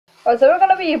Alright, so we're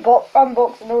gonna be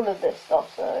unboxing all of this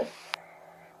stuff. So,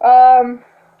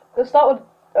 let's start with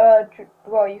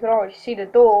well, you can already see the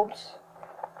doors.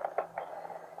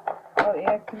 Oh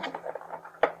yeah.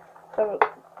 So,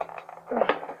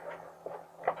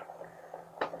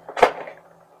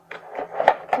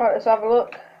 right, let's have a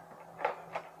look.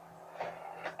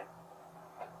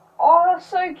 Oh, that's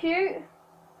so cute.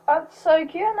 That's so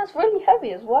cute, and that's really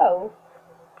heavy as well.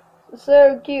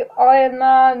 So cute, Iron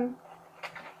Man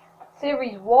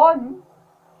Series 1.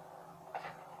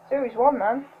 Series 1,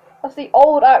 man. That's the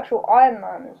old actual Iron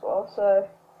Man as well, so.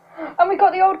 And we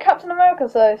got the old Captain America,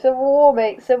 so Civil War,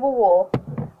 mate, Civil War.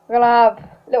 We're gonna have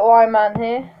little Iron Man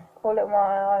here, or little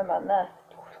Iron Man there.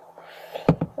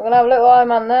 We're gonna have little Iron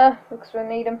Man there, because we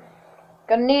need him.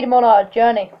 Gonna need him on our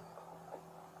journey.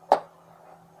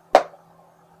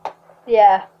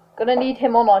 Yeah, gonna need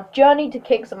him on our journey to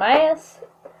kick some ass.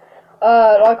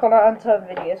 Like on our unturned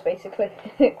videos, basically.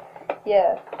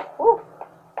 Yeah. Woo.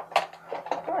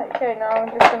 Right, okay, now I'm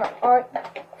just gonna. Alright.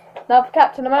 Now for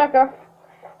Captain America.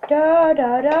 Da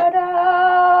da da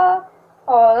da.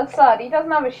 Oh, that's sad. He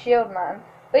doesn't have a shield, man.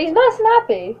 But he's nice and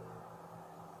happy.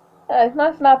 Yeah, he's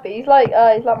nice and happy. He's like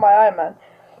my Iron Man.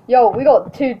 Yo, we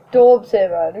got two Dorbs here,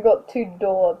 man. We got two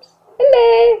Dorbs.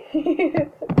 Hello.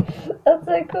 That's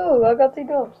so cool. I got two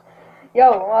Dorbs.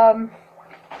 Yo,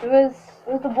 where's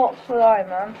the box for the Iron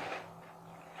Man?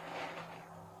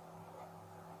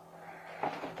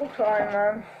 Box for Iron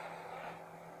Man.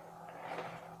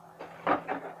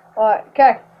 Alright,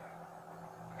 okay.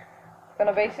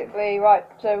 Gonna basically, right,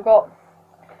 so we've got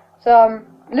some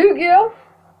Lugia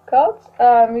cards,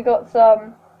 we got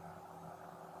some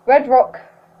Red Rock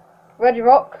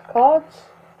cards,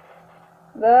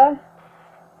 there,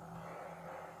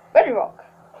 Red Rock,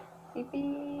 okay,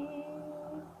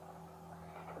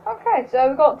 so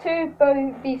we've got two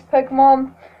Beast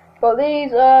Pokemon, got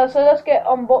these, so let's get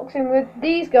unboxing with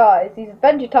these guys, these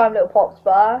Adventure Time little pops,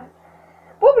 but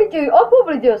I'll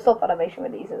probably do a stop animation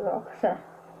with these as well.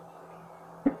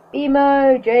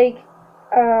 Emo, Jake,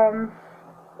 and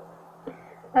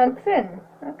Finn.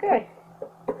 Okay.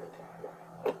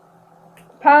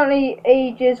 Apparently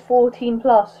ages 14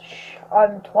 plus. Shh,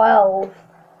 I'm 12.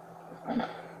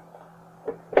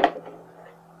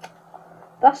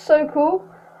 That's so cool.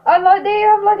 And like they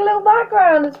have like a little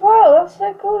background as well. That's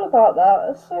so cool about that.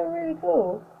 That's so really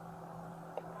cool.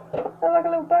 They have like a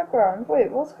little background. Wait,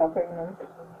 what's covering them?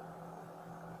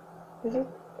 Is it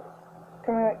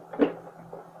coming like?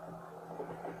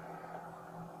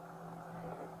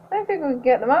 I don't think we can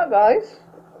get them out, guys.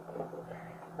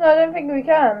 No, I don't think we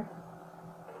can.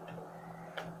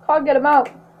 Can't get them out.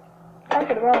 Can't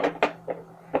get them out.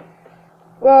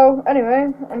 Well,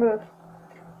 anyway, I'm gonna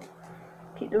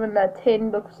keep them in their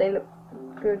tin because they look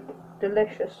good,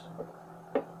 delicious.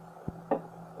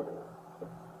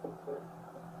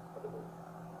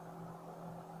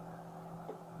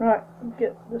 Right,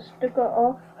 get the sticker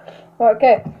off. Right,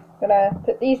 okay, gonna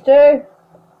put these two.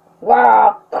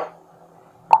 Wow!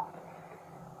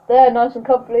 They're nice and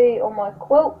comfy on my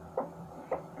quilt.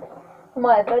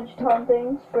 My Adventure Time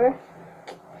things, bro.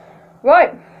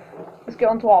 Right, let's get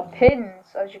onto our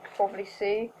pins, as you can probably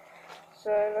see.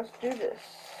 So let's do this.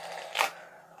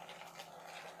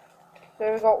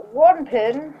 So we've got one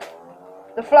pin,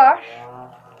 the Flash,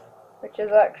 which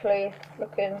is actually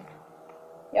looking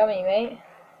yummy, mate.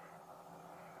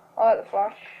 I like the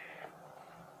Flash.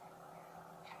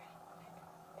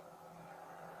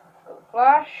 Got the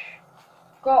Flash.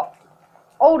 Got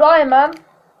old Iron Man.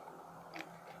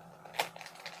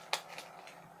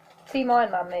 Team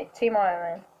Iron Man, mate. Team Iron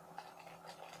Man.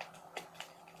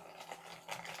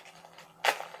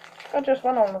 I just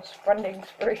went on a spending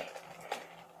spree.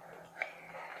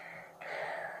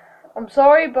 I'm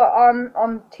sorry, but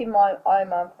I'm Team Iron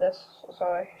Man for this.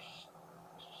 Sorry.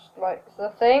 Like it's the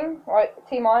thing, right?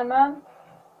 Team Iron Man.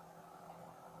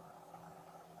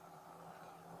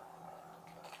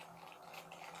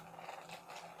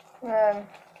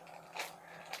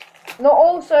 Not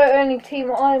also only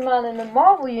Team Iron Man in the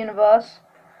Marvel Universe,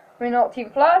 we're not Team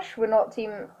Flash, we're not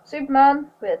Team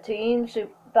Superman, we're Team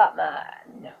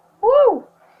Batman. Woo!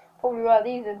 Probably wear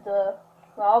these into...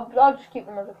 Well, I'll just keep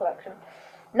them as a collection.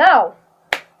 Now,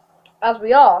 as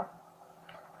we are,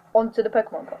 onto the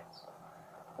Pokemon cards.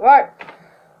 Right.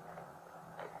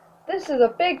 This is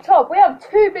a big tub. We have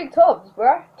two big tubs,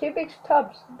 bruh. Two big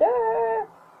tubs. Duh.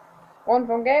 One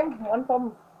from game, one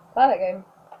from Planet Game.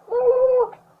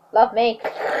 Woo! Love me.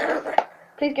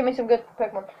 Please give me some good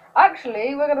Pokemon.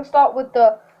 Actually, we're going to start with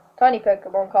the tiny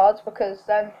Pokemon cards because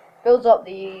then builds up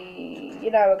the, you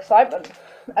know, excitement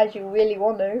as you really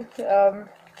want to.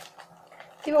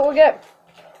 See what we get.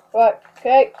 Right,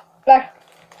 okay. Blah.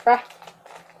 Blah.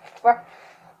 Blah.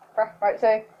 Blah. Right,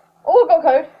 so all got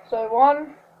code. So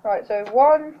 1. Right, so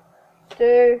 1,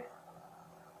 2,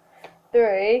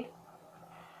 3.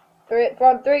 3,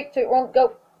 2, 1,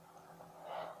 go.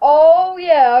 Oh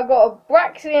yeah, I got a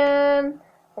Braxian.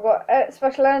 I got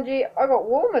Special Energy. I got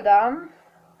Warmadam,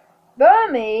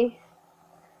 Burmy,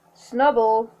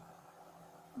 Snubble,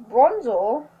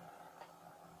 Bronzor,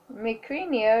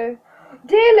 Micrinio,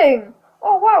 Dealing.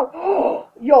 Oh wow!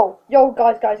 yo,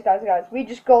 guys! We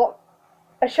just got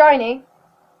a shiny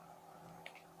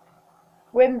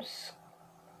Whimsicott.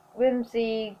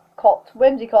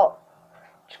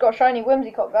 Just got a shiny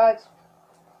Whimsicott, guys.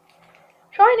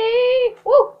 Shiny!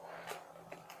 Woo!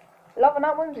 Loving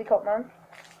that Whimsicott, man.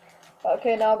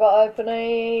 Okay, now I've got to open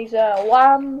these.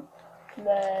 Wham! And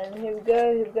then here we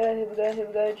go.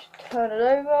 Just turn it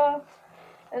over.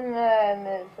 And then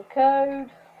there's the code.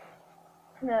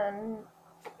 And then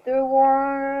do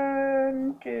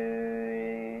 1,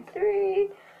 2, 3.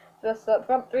 That's up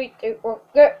front. 3, 2, 1,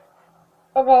 go!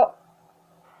 I got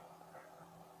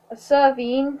a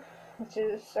Servine, which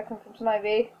is second from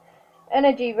Snivy.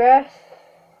 Energy Breath.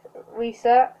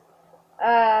 Reset.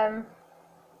 Pt2.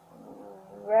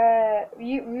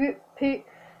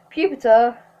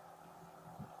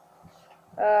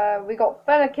 We got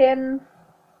Fennekin,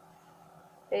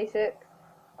 basic.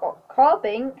 Got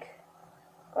Carbink.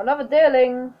 Got another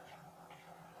Deerling.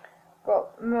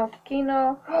 Got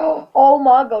Milkino. Oh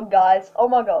my god, guys! Oh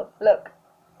my god! Look,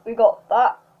 we got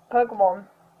that Pokemon,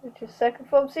 which is second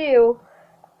from Seal,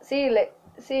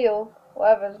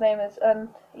 whatever his name is, and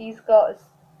he's got his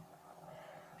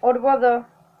older brother,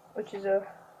 which is a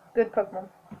good Pokemon.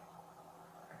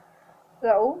 Is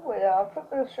that all? Wait, I'll put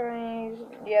the shinies.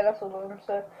 Yeah, that's all of them.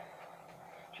 So,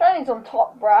 shinies on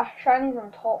top, bruh. Shinies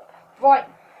on top. Right,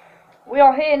 we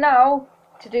are here now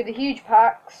to do the huge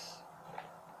packs.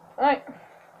 Right,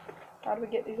 how do we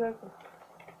get these open?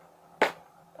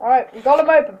 Alright, we got them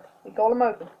open.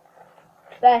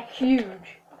 They're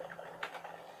huge.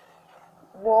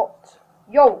 What?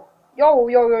 Yo. I got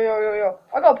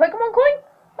a Pokemon coin?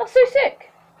 That's so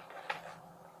sick.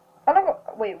 And I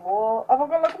got, wait, what? Have I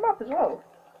got like a map as well?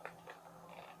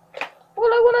 Well,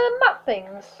 like one of the map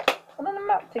things. One of the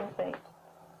map things, mate.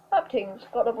 Map things.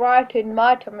 Got the right in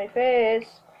my tummy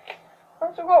face. I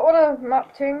also got one of the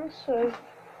map things, so we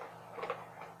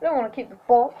don't want to keep the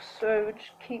box, so we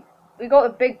just keep. We got a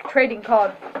big trading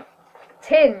card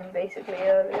tin basically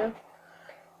earlier.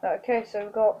 Okay, so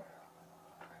we got.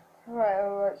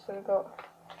 Alright, so we got.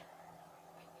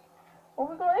 What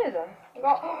we got here then?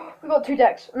 We got 2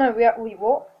 decks. No, wait,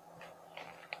 what?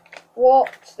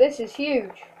 What? This is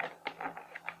huge.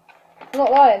 I'm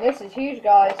not lying, this is huge,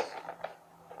 guys.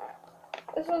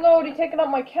 This was already taking up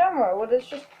my camera, well, it's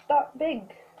just that big.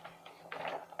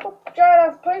 Got a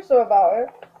giant ass poster about it.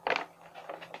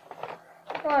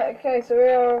 Right, okay, so we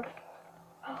are.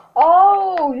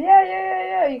 Oh,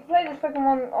 yeah. You can play this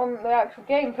Pokemon on the actual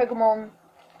game, Pokemon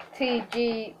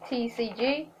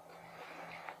TCG.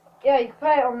 Yeah, you can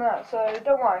play it on that, so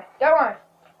don't worry.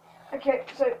 Okay,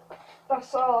 so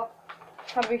that's our.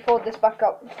 How do we fold this back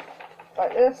up?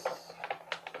 Like this.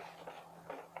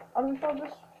 How do we fold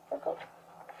this back up?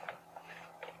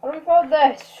 How do we fold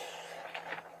this?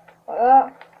 Like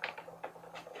that.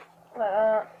 Like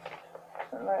that.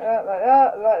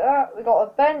 We got a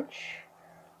bench.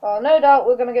 Well, no doubt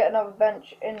we're gonna get another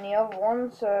bench in the other one,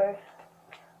 so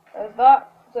there's that.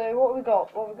 So what we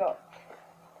got?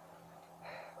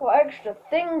 Got extra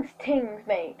things,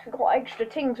 mate. We got extra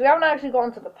things. We haven't actually got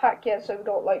into the pack yet, so we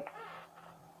got like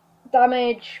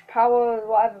damage, power,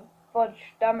 whatever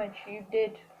fudge damage you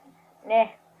did.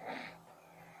 Nah.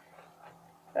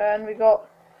 And we got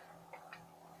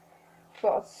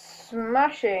a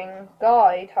smashing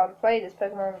guide how to play this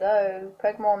Pokemon Go,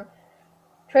 Pokemon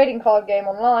trading card game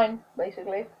online,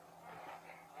 basically.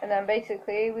 And then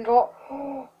basically we got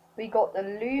the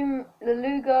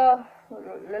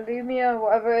Lumia,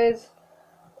 whatever it is,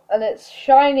 and it's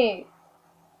shiny.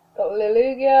 Got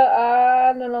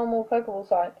Lilugia and a normal Pokeball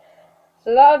sign.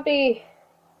 So that would be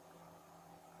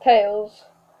tails,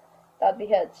 that'd be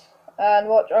heads. And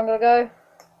watch, I'm gonna go.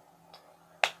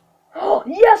 Oh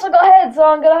yes, I got heads, so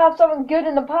I'm gonna have something good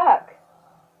in the pack.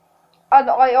 And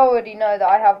I already know that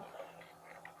I have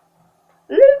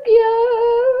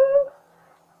Lugia.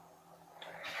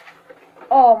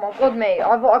 Oh my god, mate!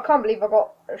 I can't believe I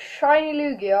got a shiny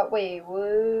Lugia. Wait,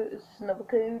 what? Is this another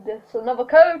code? That's another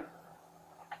code.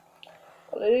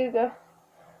 Got Lugia,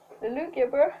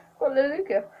 bro. Got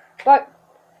Lugia. Right,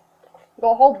 we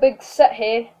got a whole big set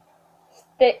here.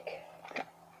 Stick.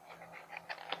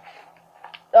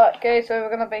 Okay, so we're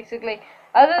gonna basically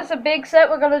As it's a big set,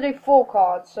 we're gonna do 4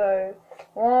 cards. So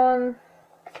 1,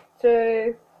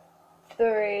 2,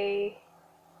 3,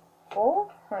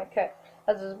 4. Okay,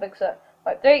 as it's a big set.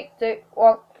 Right, 3, 2,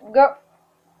 1, go.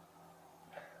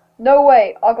 No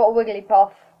way, I got a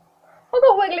Wigglypuff. I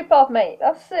got Wigglypuff, mate.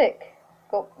 That's sick.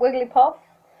 Got Wigglypuff.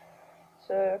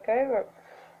 So okay,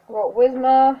 we got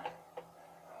Whismer.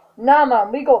 Nah,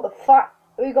 man, we got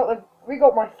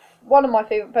one of my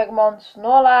favorite Pokemon,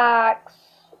 Snorlax.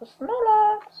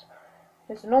 Snorlax.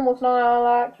 It's a normal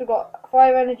Snorlax. We got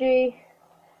Fire Energy.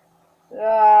 We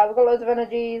got loads of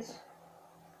energies.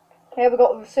 Here we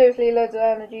got seriously loads of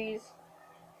energies.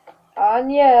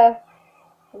 And yeah,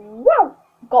 wow,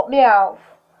 got Meowth.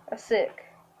 That's sick.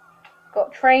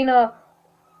 Got Trainer.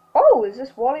 Oh, is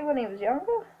this Wally when he was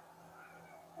younger?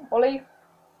 Wally.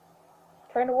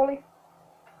 Trainer Wally.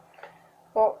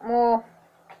 Got more.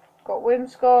 Got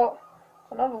Whimsicott.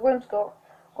 Another Whimsicott.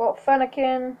 Got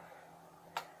Fennekin.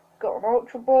 Got an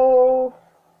Ultra Ball.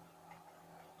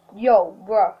 Yo,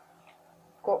 bruh.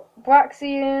 Got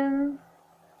Braxian.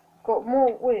 Got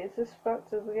more. Wait, is this back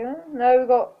to the beginning? No, we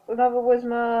got another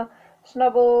Whismer.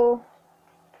 Snubble.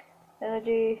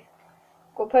 Energy.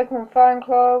 Got Pokemon Fan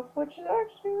Club, which is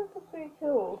actually pretty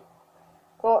cool.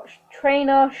 Got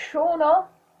Trainer Shauna.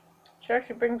 She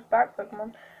actually brings back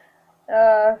Pokemon.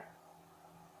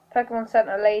 Pokemon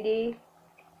Center Lady.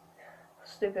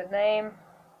 Stupid name.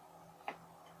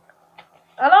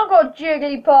 And I've got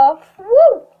Jigglypuff.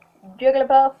 Woo!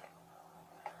 Jigglypuff.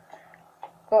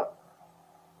 Got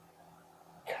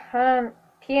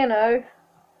Piano. You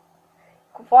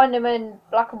can find them in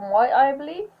black and white, I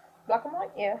believe. Black and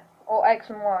white? Yeah. Or X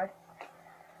and Y.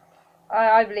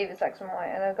 I believe it's X and Y.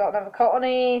 And I've got another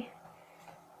Cottony.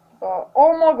 Got,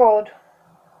 oh my god.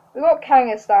 We got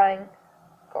Kangaskhan.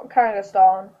 Got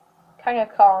Kangaskhan.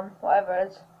 Kangaskhan, whatever it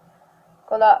is.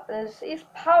 Got that. He's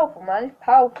powerful, man. He's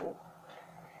powerful.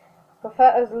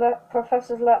 Professor's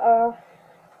Letter.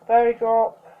 Fairy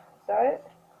Drop. Is that it?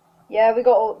 Yeah, we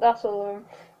got all, that's all of them.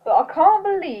 But I can't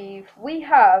believe we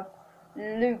have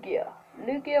Lugia.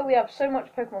 Lugia, we have so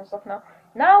much Pokemon stuff now.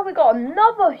 Now we got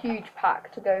another huge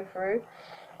pack to go through.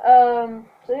 So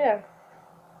yeah.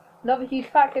 Another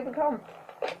huge pack here we come.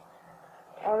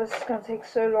 Oh, this is going to take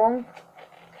so long.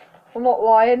 I'm not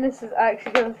lying, this is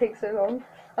actually going to take so long.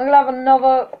 I'm going to have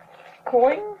another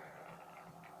coin.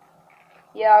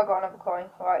 Yeah, I got another coin.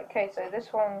 Right, okay, so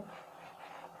this one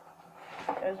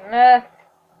goes in there.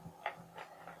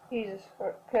 Jesus,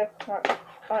 okay,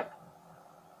 right.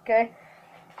 Okay,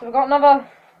 so we've got another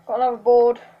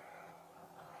board.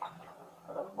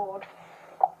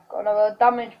 Got another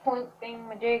damage point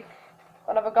thingamajig.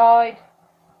 Got another guide.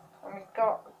 And we've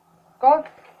got, god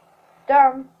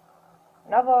damn,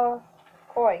 another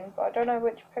coin, but I don't know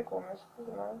which Pokemon this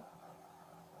is.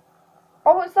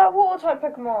 Oh, it's that water type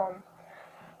Pokemon.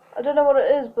 I don't know what it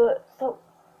is, but it's that,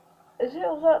 is it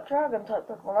or that dragon type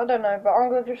Pokemon? I don't know, but I'm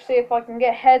going to just see if I can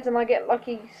get heads and I get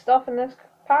lucky stuff in this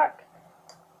pack.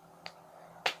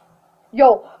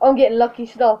 Yo, I'm getting lucky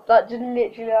stuff. That just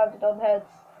literally landed on heads.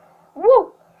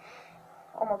 Woo!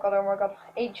 Oh my god.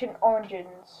 Ancient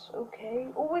Origins. Okay.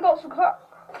 Oh, we got some crap.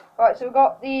 Right, so we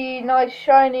got the nice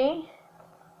shiny.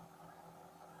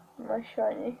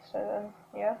 So then,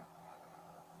 yeah.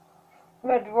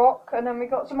 Red Rock, and then we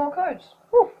got some more codes.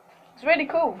 Woo! It's really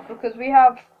cool because we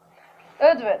have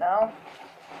loads of it now.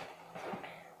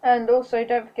 And also,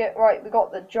 don't forget, right, we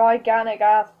got the gigantic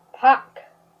ass pack.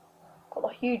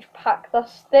 Got a huge pack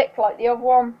that's thick like the other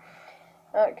one.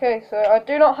 Okay, so I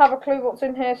do not have a clue what's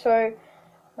in here, so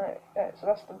so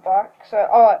that's the back. So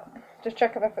alright, just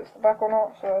checking if it's the back or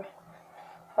not. So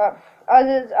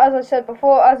as I said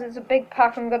before, as it's a big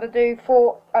pack, I'm gonna do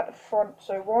 4 at the front.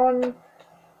 So 1,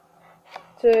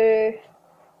 2,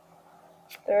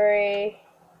 3,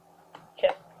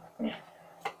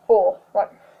 4. Right.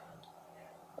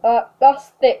 That's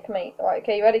thick, mate. Right,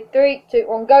 okay, you ready? 3, 2,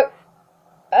 1, go.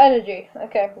 Energy.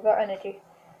 Okay, we got energy.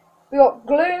 We got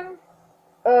Gloom,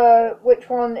 which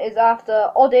one is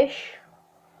after Oddish.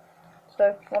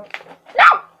 So, 1.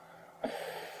 No!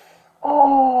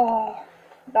 Oh,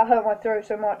 that hurt my throat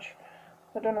so much.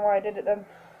 I don't know why I did it then.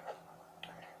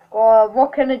 Got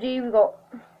Rock Energy. We got,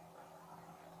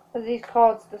 as these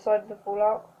cards decided to fall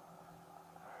out.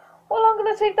 Well, I'm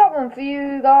going to take that one for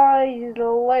you guys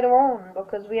later on,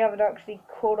 because we haven't actually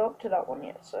caught up to that one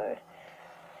yet, so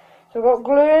we got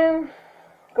Gloom,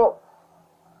 got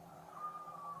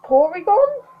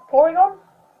Porygon?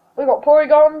 We got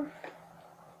Porygon.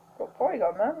 Got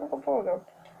Porygon, man. We got Porygon.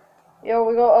 Yo,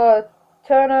 we got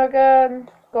Turner again.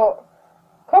 Got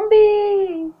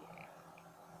Combi.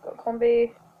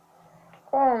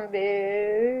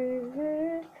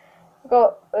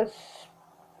 got a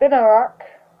Spinnerack.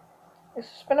 It's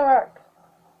a Spinnerack.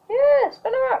 Yeah,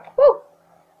 Spinnerack. Woo!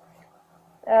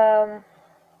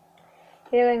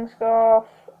 Healing Scarf,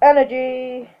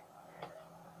 Energy,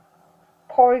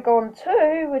 Porygon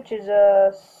 2, which is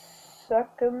a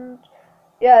second.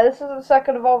 Yeah, this is the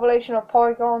second evolution of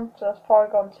Porygon, so that's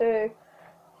Porygon 2,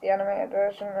 the animated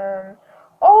version.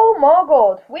 Oh my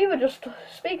god, we were just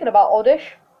speaking about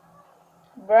Oddish.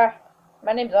 Bruh,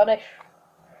 my name's Oddish.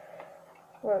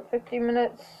 We're at 15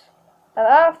 minutes. And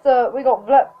after, we got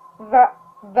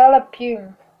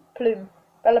Veleplume.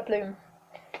 Veleplume.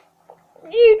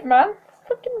 Huge, man. It's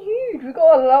fucking huge. We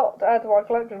got a lot to add to our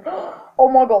collection. Oh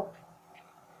my god.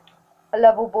 A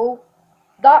level ball.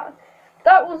 That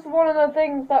was one of the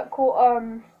things that caught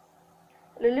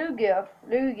Lugia,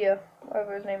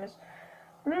 whatever his name is.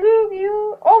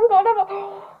 Lugia. Oh, we got another.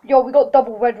 Yo, we got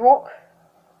double Regirock.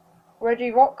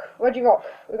 We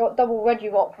got double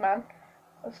Regirock, man.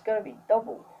 That's gonna be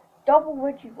double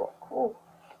Regirock. Oh,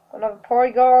 got another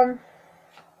Porygon.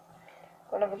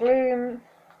 Got another Gloom.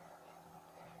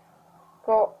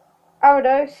 Got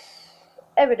Ariados,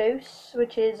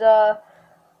 which is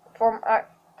from I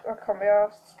can't be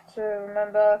asked to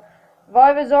remember.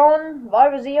 Vivazon,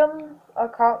 I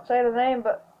can't say the name,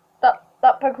 but that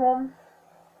Pokemon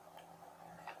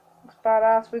looks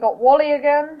badass. We got Wally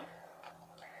again.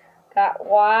 Got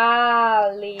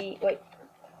Wally. Wait.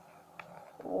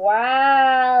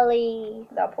 Wally.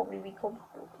 That'll probably be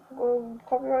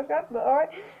copyright that, but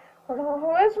alright.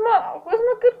 Where's my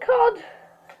good card?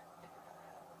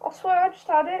 I swear I just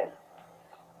had it.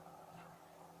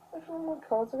 Where's all my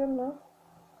cards again now?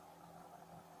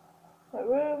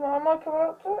 Wait, am I coming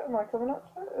up to it? Am I coming up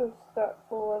to it? Is that,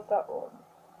 or was that one?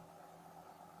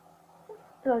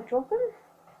 Did I drop him?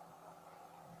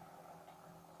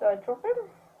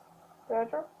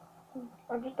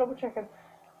 I'm just double checking.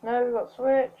 No, we got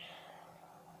Switch.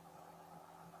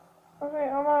 Okay,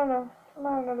 I'm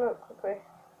having a look quickly.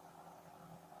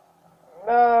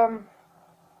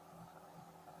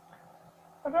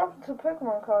 I dropped a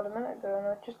Pokemon card a minute ago and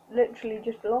I just literally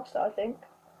just lost it, I think.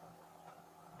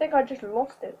 I just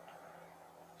lost it.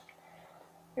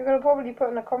 You're gonna probably put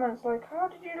in the comments like, how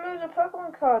did you lose a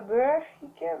Pokemon card, bruh?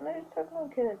 You can't lose Pokemon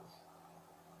kids.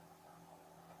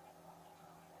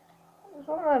 It's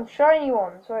one of them shiny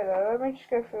ones. Wait though, let me just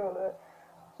go through all of it.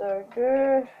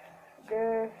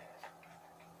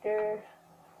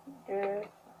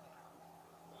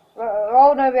 So,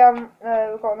 oh no, we haven't.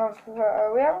 We've got another.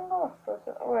 We haven't got.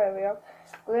 Oh, there we are.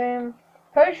 Gloom,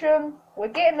 Potion. We're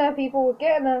getting there, people. We're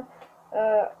getting there.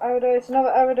 Ariados,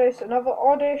 another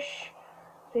Oddish.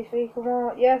 Please be, come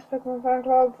on. Yes, Pokemon Fan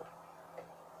Club.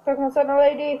 Pokemon Center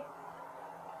Lady.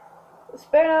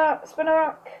 Spinnerack.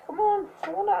 Come on. I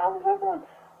want that other Pokemon.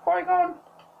 Porygon.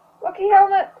 Lucky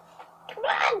Helmet. Come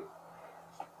on.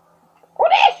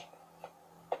 Oddish.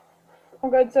 I'm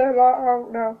going to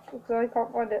out now because I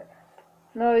can't find it.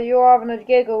 No, you're having a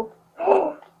giggle.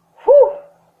 Whew.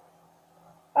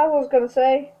 I was going to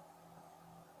say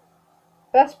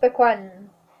Vespiquen.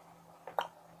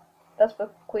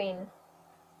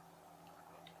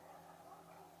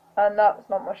 And that's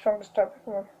not my strongest type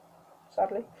Pokemon,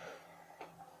 sadly.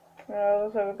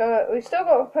 So we still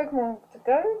got a Pokemon to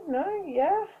go? No?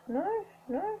 Yeah? No,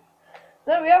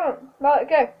 we haven't. Right,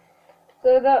 okay.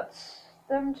 So that's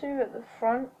them two at the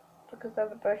front, because they're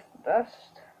both the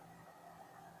best.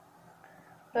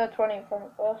 They're 20th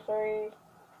anniversary.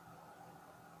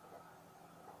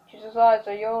 Jesus,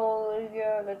 so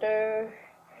you're the do.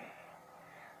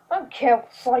 I don't care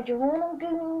what side you're on, I'm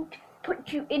going to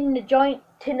put you in the giant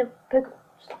tin of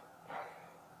pickles.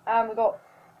 And we got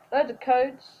loads of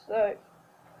codes, so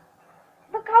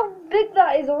look how big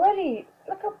that is already.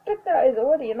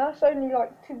 And that's only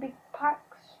like 2 big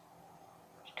packs.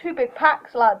 2 big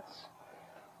packs, lads.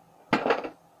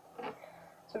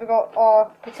 So we got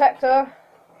our Protector,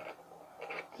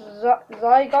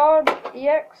 Zygarde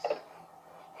EX.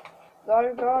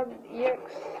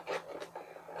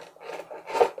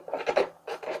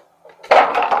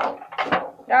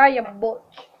 Ah, you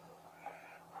butch.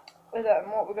 With that,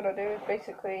 and what we're gonna do is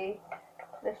basically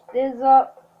lift this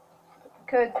up,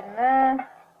 codes in there.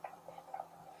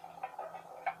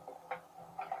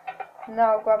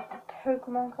 Now grab the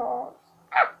Pokemon cards.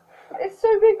 It's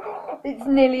so big. It's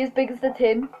nearly as big as the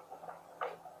tin.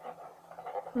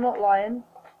 I'm not lying.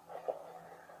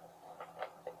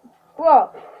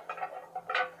 What?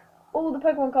 All the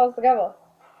Pokemon cards together.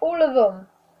 All of them.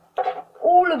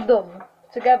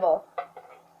 Together.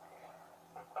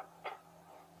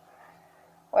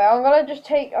 Wait, I'm gonna just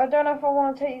take. I don't know if I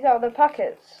want to take these out of the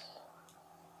packets.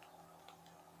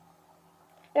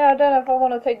 Yeah, I don't know if I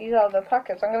want to take these out of the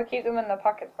packets. I'm going to keep them in the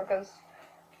packets because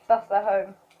that's their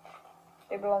home.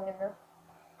 They belong in there.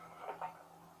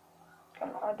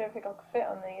 I don't think I could fit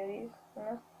on any of these. You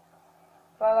know?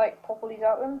 If I like pop all these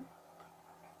out then.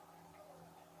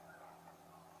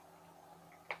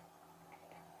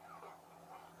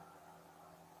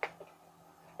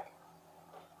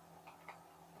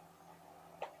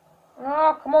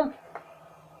 Ah, come on.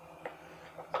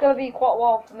 It's going to be quite a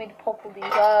while for me to pop all these.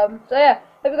 So yeah,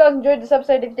 hope you guys enjoyed this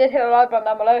episode. If you did, hit the like button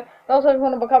down below. And also, if you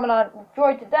want to become an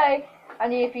Android today,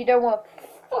 and if you don't want to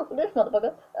fuck with this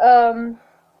motherfucker,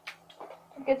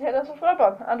 get to hit the subscribe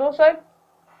button. And also,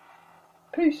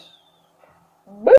 peace. Bye.